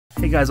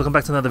Hey guys, welcome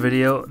back to another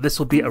video. This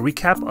will be a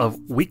recap of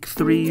week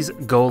 3's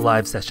Go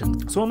Live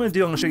session. So what I'm going to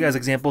do, I'm going to show you guys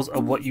examples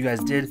of what you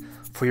guys did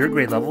for your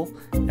grade level,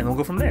 and we'll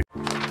go from there.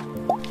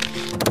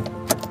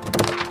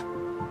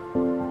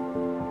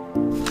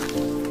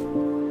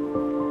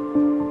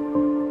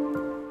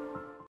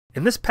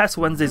 In this past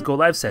Wednesday's Go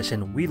Live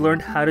session, we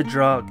learned how to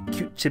draw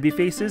cute chibi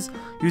faces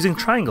using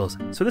triangles.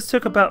 So this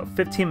took about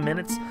 15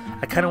 minutes.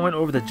 I kind of went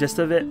over the gist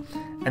of it,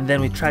 and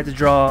then we tried to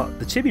draw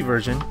the chibi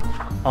version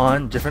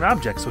on different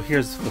objects. So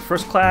here's the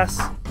first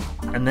class,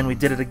 and then we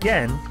did it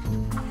again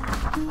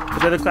for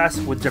the other class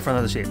with different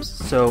other shapes.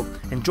 So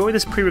enjoy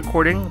this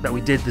pre-recording that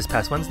we did this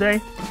past Wednesday,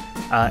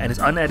 and it's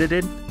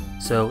unedited,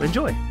 so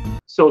enjoy.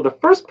 So the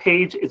first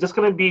page is just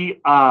going to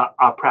be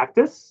a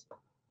practice.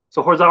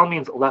 So horizontal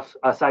means left,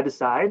 side to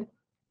side,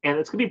 and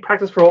it's gonna be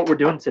practice for what we're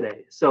doing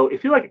today. So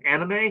if you like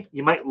anime,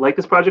 you might like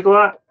this project a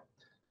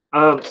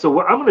lot. So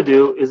what I'm gonna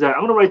do is that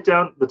I'm gonna write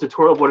down the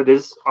tutorial of what it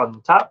is on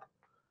the top,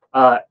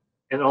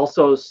 and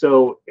also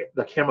so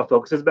the camera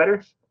focuses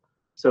better.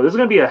 So this is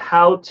gonna be a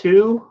how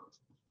to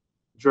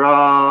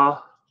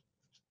draw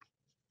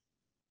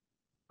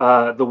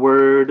the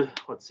word.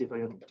 Let's see if I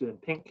can do it in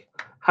pink.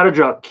 How to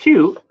draw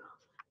cute,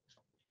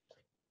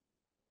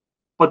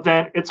 but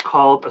then it's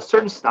called a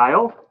certain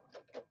style.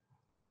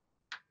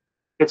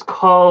 It's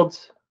called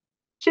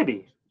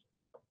chibi.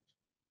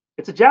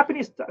 It's a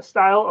Japanese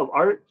style of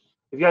art.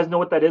 If you guys know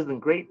what that is, then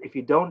great. If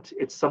you don't,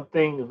 it's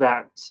something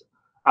that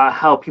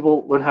how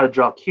people learn how to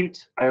draw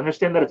cute. I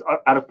understand that it's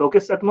out of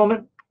focus at the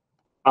moment.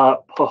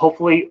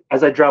 Hopefully,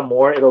 as I draw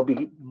more, it'll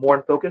be more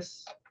in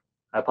focus.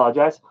 I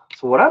apologize.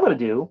 So what I'm going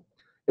to do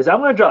is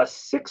I'm going to draw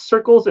 6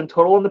 circles in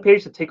total on the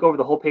page to take over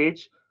the whole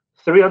page,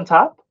 3 on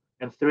top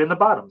and 3 on the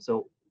bottom.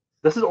 So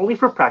this is only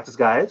for practice,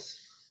 guys.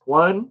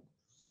 1,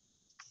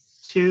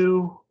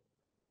 2,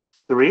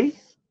 3.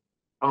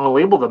 I'm going to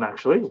label them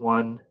actually.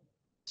 1,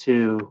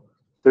 2,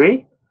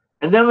 3.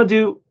 And then I'm going to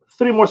do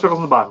 3 more circles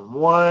on the bottom.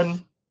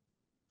 1,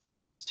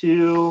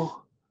 2,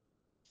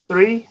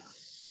 3.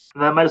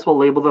 And I might as well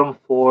label them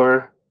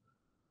 4,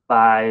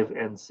 5,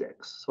 and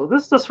 6. So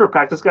this is just for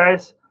practice,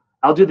 guys.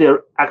 I'll do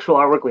the actual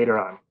artwork later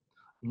on.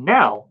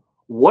 Now,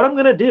 what I'm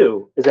going to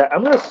do is that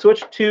I'm going to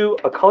switch to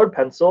a colored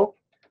pencil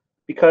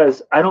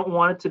because I don't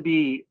want it to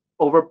be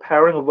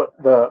overpowering of what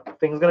the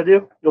thing's going to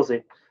do. You'll see.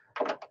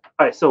 All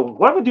right, so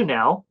what I'm going to do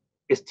now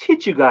is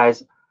teach you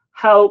guys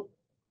how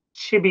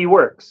chibi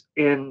works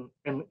in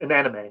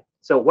anime.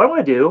 So what I'm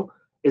going to do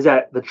is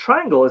that the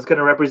triangle is going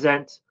to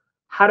represent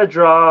how to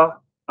draw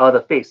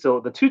the face.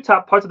 So the 2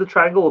 top parts of the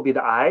triangle will be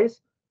the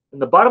eyes,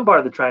 and the bottom part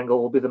of the triangle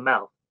will be the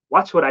mouth.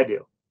 Watch what I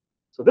do.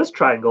 So this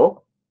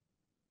triangle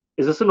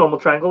is just a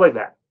normal triangle like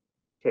that.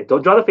 Okay,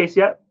 don't draw the face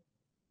yet.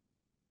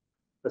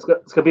 It's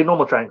going to be a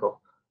normal triangle.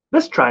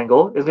 This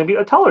triangle is going to be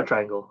a taller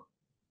triangle,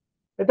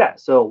 like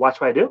that. So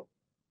watch what I do.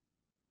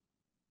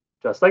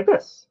 Just like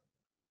this.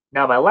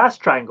 Now my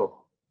last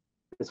triangle.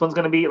 This one's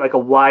going to be like a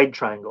wide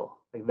triangle,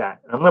 like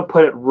that. And I'm going to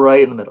put it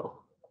right in the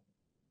middle.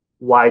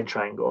 Wide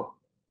triangle,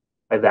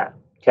 like that.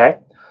 Okay?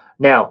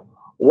 Now,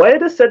 what I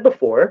just said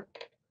before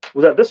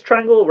was that this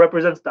triangle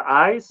represents the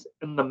eyes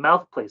and the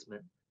mouth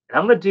placement. And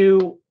I'm going to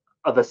do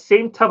the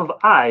same type of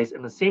eyes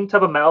and the same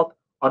type of mouth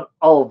on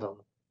all of them.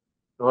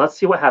 Now let's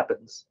see what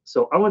happens.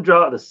 So I'm going to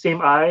draw the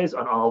same eyes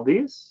on all of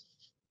these.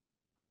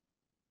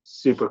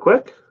 Super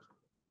quick.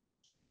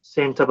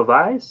 Same type of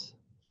eyes.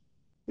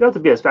 You don't have to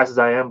be as fast as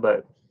I am,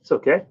 but it's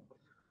okay.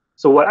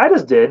 So what I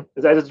just did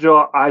is I just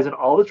draw eyes on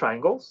all the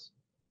triangles.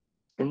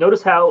 And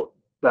notice how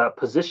the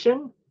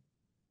position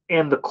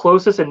and the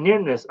closest and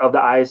nearness of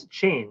the eyes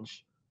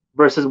change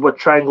versus what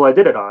triangle I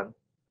did it on.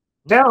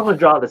 Now I'm going to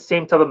draw the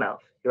same type of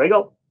mouth. Here I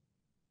go.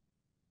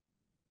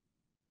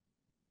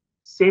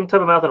 Same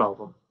type of mouth on all of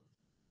them.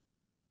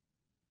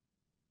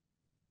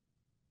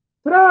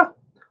 Ta-da!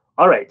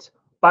 All right.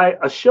 By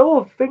a show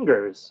of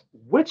fingers,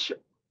 which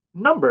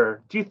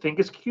number do you think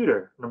is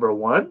cuter? Number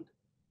 1,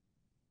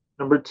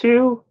 number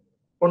 2,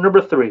 or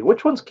number 3?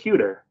 Which one's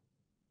cuter?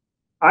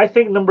 I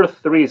think number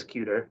 3 is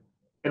cuter,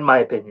 in my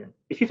opinion.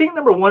 If you think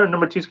number 1 or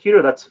number 2 is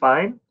cuter, that's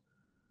fine.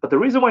 But the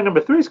reason why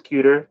number 3 is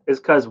cuter is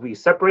because we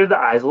separated the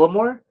eyes a little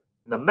more,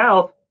 and the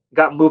mouth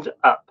got moved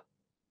up.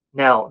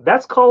 Now,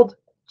 that's called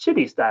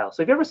chibi style.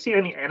 So if you ever seen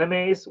any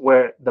animes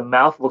where the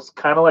mouth looks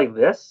kind of like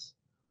this,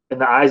 and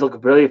the eyes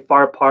look really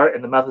far apart,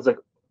 and the mouth is like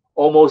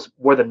almost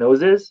where the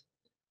nose is,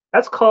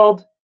 that's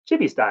called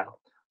chibi style.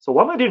 So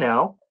what I'm going to do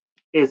now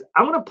is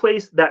I'm going to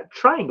place that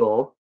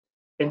triangle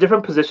in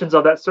different positions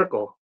of that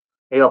circle.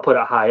 Maybe I'll put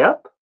it high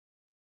up.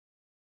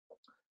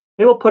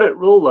 Maybe I'll put it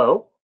real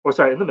low, or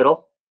sorry, in the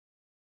middle.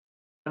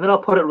 And then I'll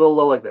put it real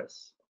low like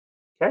this.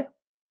 Okay?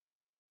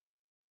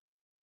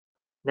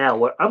 Now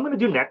what I'm going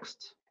to do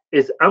next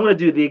is I'm going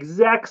to do the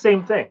exact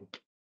same thing.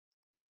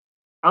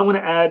 I'm going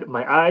to add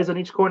my eyes on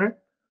each corner.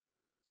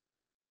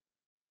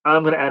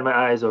 I'm going to add my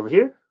eyes over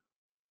here.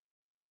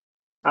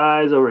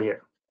 Eyes over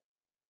here.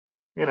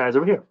 And eyes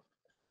over here.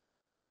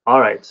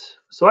 All right.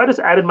 So I just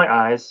added my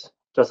eyes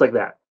just like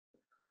that.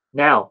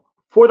 Now,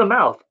 For the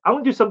mouth, I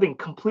want to do something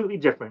completely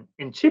different.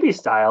 In chibi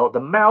style, the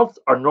mouths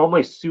are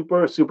normally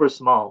super, super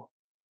small.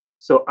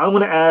 So I'm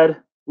going to add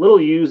little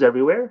U's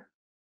everywhere,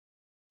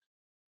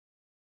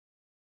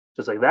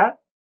 just like that.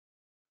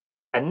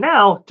 And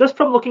now, just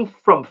from looking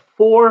from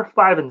 4,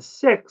 5, and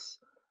 6,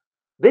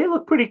 they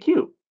look pretty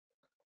cute.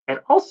 And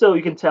also,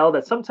 you can tell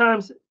that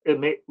sometimes it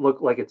may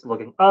look like it's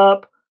looking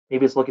up,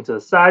 maybe it's looking to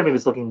the side, maybe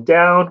it's looking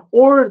down,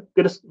 or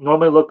they just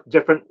normally look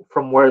different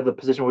from where the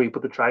position where you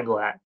put the triangle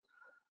at.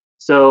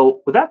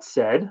 So with that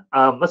said,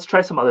 let's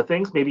try some other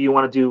things. Maybe you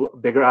want to do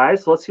bigger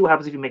eyes. So let's see what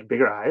happens if you make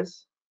bigger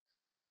eyes.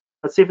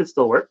 Let's see if it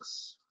still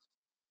works.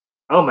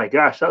 Oh my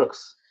gosh, that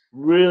looks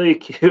really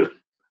cute.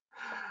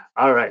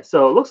 All right,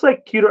 so it looks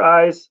like cuter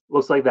eyes,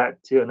 looks like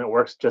that too, and it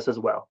works just as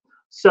well.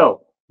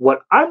 So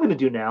what I'm going to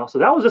do now, so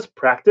that was just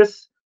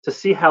practice to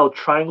see how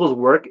triangles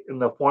work in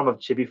the form of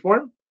chibi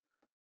form.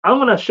 I'm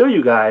going to show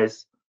you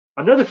guys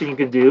another thing you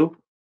can do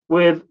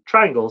with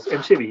triangles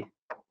and chibi.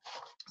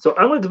 So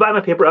I'm going to divide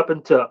my paper up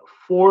into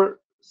 4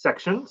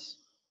 sections,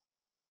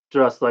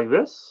 just like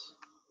this.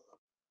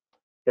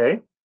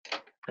 Okay,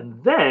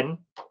 and then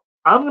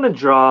I'm going to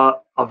draw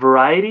a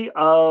variety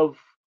of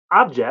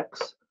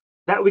objects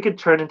that we could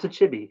turn into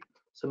chibi.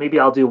 So maybe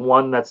I'll do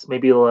one that's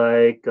maybe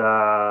like,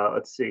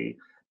 let's see,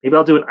 maybe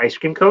I'll do an ice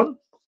cream cone,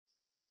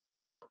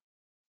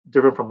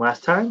 different from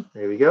last time.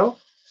 There we go.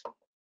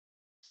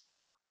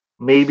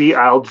 Maybe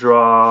I'll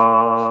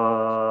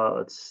draw,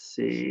 let's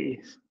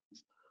see,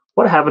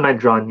 what haven't I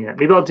drawn yet?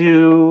 Maybe I'll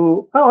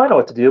do, oh, I know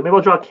what to do. Maybe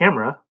I'll draw a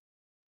camera.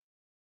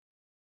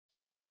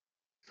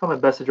 Try my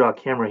best to draw a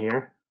camera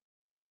here.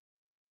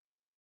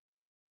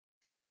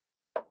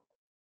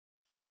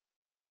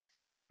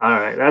 All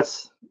right,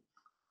 that's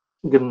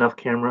good enough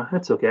camera.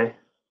 That's okay.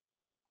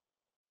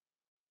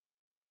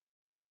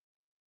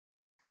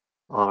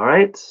 All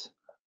right.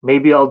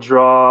 Maybe I'll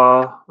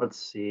draw, let's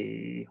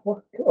see,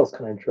 what else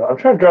can I draw? I'm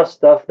trying to draw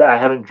stuff that I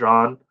haven't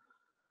drawn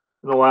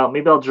in a while.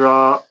 Maybe I'll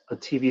draw a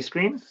TV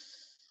screen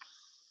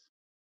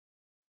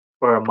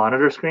or a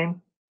monitor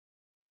screen.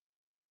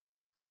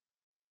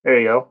 There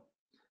you go.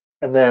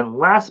 And then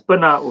last but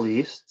not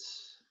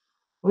least,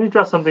 let me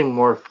draw something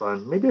more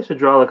fun. Maybe I should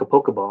draw like a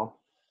Pokeball.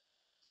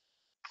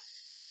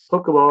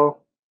 Pokeball.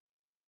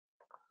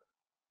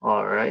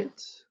 All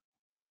right.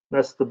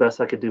 That's the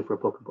best I could do for a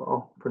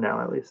Pokeball, for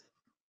now at least.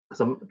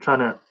 Because I'm trying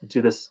to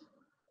do this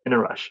in a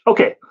rush.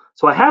 Okay,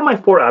 so I have my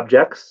 4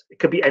 objects. It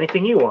could be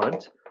anything you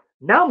want.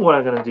 Now what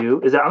I'm going to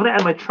do is that I'm going to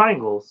add my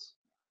triangles.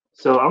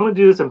 So I'm going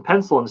to do this in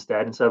pencil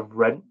instead of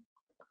red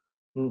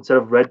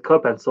color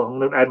pencil. I'm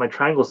going to add my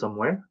triangle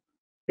somewhere.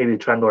 Maybe a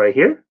triangle right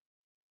here.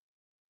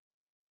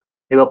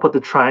 Maybe I'll put the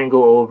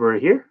triangle over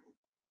here.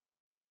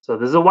 So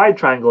this is a wide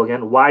triangle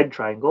again, wide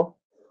triangle.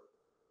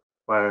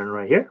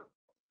 Right here.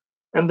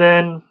 And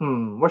then,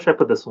 where should I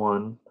put this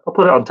one? I'll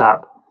put it on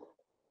top.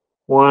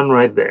 One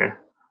right there.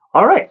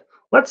 All right,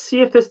 let's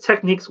see if this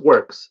technique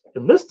works.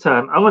 And this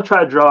time, I'm going to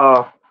try to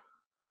draw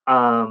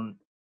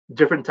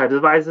different types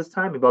of eyes this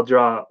time. Maybe I'll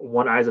draw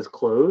one eye that's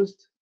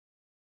closed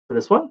for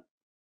this one.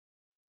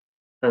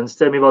 And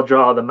instead, maybe I'll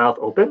draw the mouth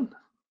open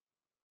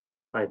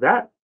like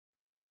that.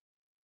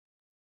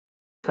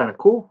 Kind of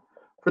cool.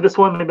 For this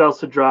one, maybe I'll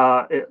also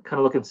draw it kind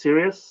of looking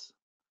serious.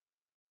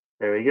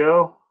 There we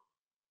go.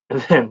 And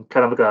then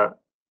kind of like a,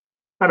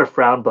 not a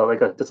frown, but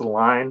like just a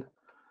line.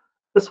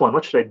 This one,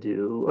 what should I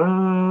do?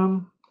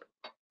 I'm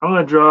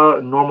going to draw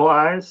normal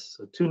eyes.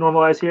 So 2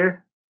 normal eyes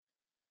here,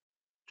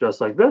 just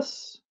like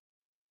this.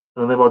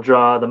 And then maybe I'll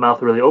draw the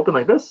mouth really open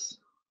like this.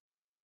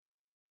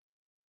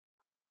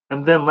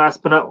 And then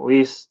last but not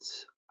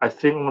least, I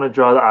think I'm going to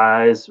draw the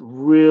eyes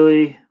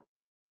really,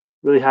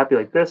 really happy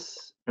like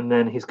this. And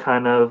then he's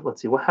kind of,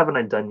 let's see, what haven't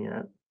I done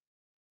yet?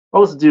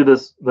 I'll just do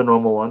this, the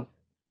normal one,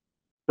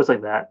 just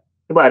like that.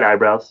 Maybe I had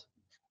eyebrows.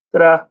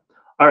 Ta-da!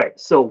 All right,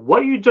 so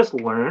what you just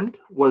learned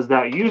was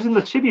that using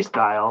the chibi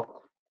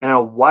style and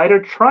a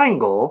wider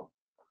triangle,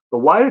 the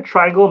wider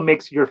triangle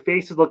makes your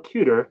faces look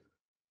cuter,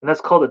 and that's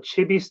called a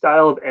chibi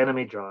style of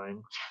anime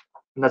drawing.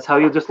 And that's how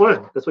you just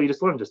learned. That's what you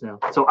just learned just now.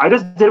 So I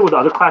just did it with the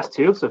other class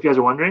too. So if you guys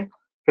are wondering,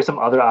 here's some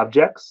other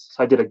objects.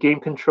 So I did a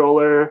game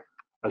controller,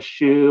 a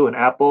shoe, an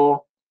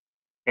apple,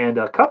 and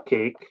a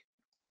cupcake.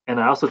 And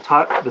I also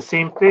taught the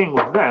same thing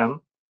with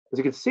them. As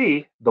you can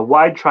see, the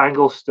wide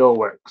triangle still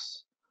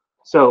works.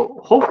 So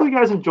hopefully you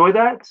guys enjoy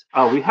that.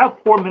 We have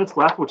 4 minutes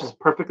left, which is a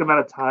perfect amount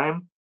of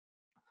time.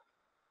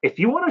 If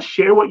you want to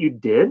share what you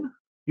did,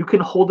 you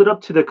can hold it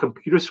up to the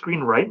computer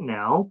screen right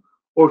now.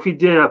 Or if you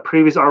did a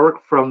previous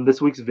artwork from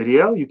this week's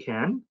video, you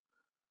can.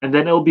 And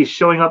then it'll be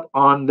showing up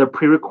on the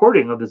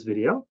pre-recording of this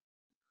video.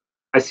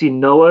 I see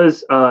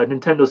Noah's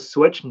Nintendo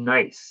Switch.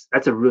 Nice.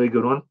 That's a really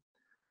good one.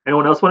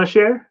 Anyone else want to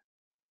share?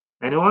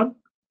 Anyone?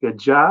 Good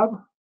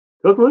job.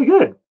 You look really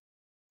good.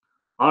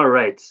 All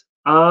right.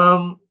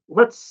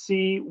 Let's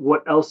see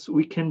what else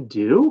we can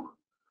do.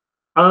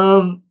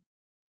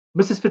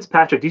 Mrs.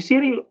 Fitzpatrick, do you see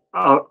any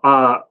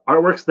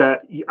artworks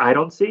that I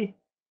don't see?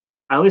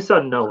 I only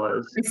saw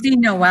Noah's. I see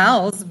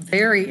Noelle's,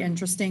 very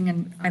interesting,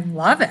 and I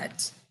love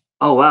it.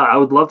 Oh wow, I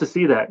would love to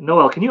see that.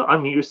 Noel, can you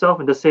unmute yourself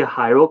and just say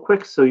hi real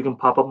quick so you can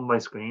pop up on my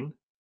screen?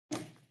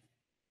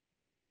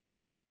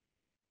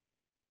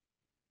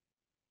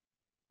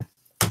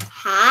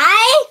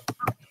 Hi.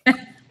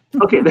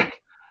 Okay,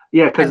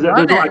 yeah, because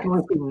I love I it. can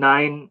only see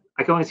nine.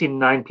 I can only see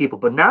 9 people,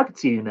 but now I can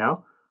see you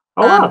now.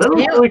 Oh wow, that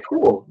looks Taylor, really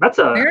cool. That's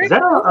very is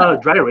that cool. a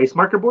dry erase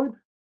marker board?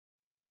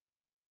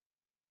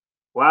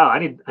 Wow, I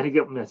need to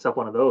get myself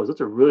one of those.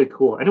 Those are really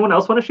cool. Anyone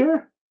else want to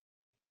share?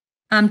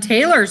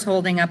 Taylor's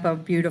holding up a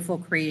beautiful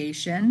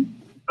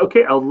creation.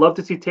 Okay, I'd love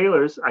to see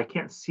Taylor's. I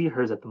can't see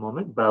hers at the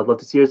moment, but I'd love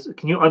to see yours.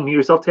 Can you unmute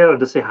yourself, Taylor, and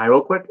just say hi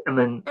real quick, and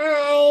then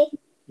Hi.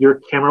 your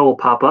camera will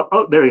pop up.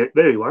 Oh, there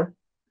you are.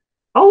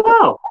 Oh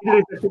wow, you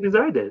did the exact same things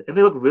I did, and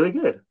they look really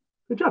good.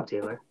 Good job,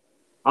 Taylor.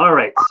 All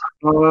right,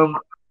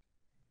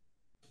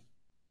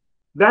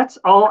 that's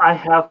all I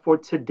have for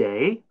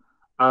today.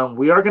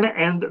 We are going to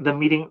end the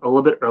meeting a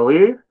little bit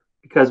earlier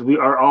because we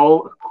are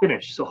all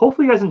finished. So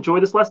hopefully you guys enjoy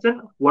this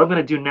lesson. What I'm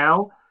going to do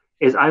now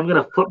is I'm going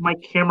to flip my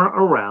camera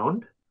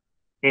around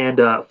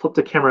and flip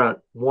to camera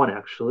 1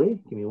 actually.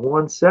 Give me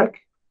 1 sec.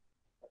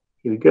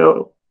 Here we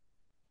go.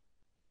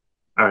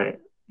 All right,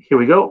 here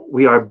we go.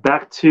 We are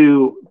back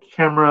to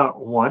camera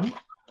 1.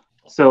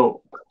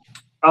 So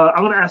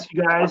I'm going to ask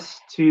you guys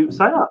to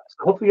sign up.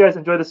 So hopefully you guys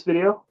enjoy this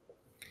video.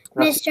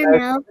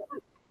 Mr.Mil.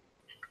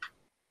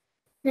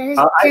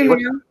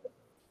 Mr.Mil.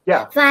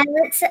 Yeah.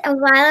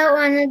 Violet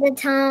wanted to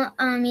tell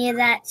you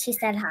that she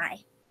said hi.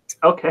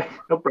 Okay,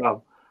 no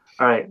problem.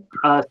 All right.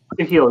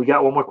 Sahil, you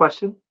got one more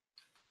question?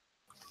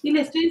 Sí,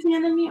 le estoy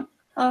enseñando el mío.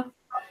 Oh.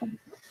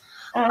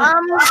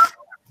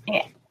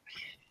 Yeah.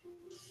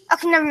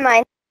 Okay, never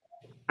mind.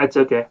 That's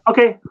okay.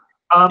 Okay.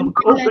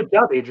 Cool. Good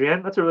job,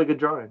 Adrienne. That's a really good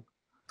drawing.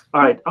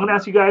 All right. I'm going to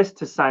ask you guys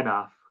to sign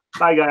off.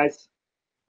 Bye, guys.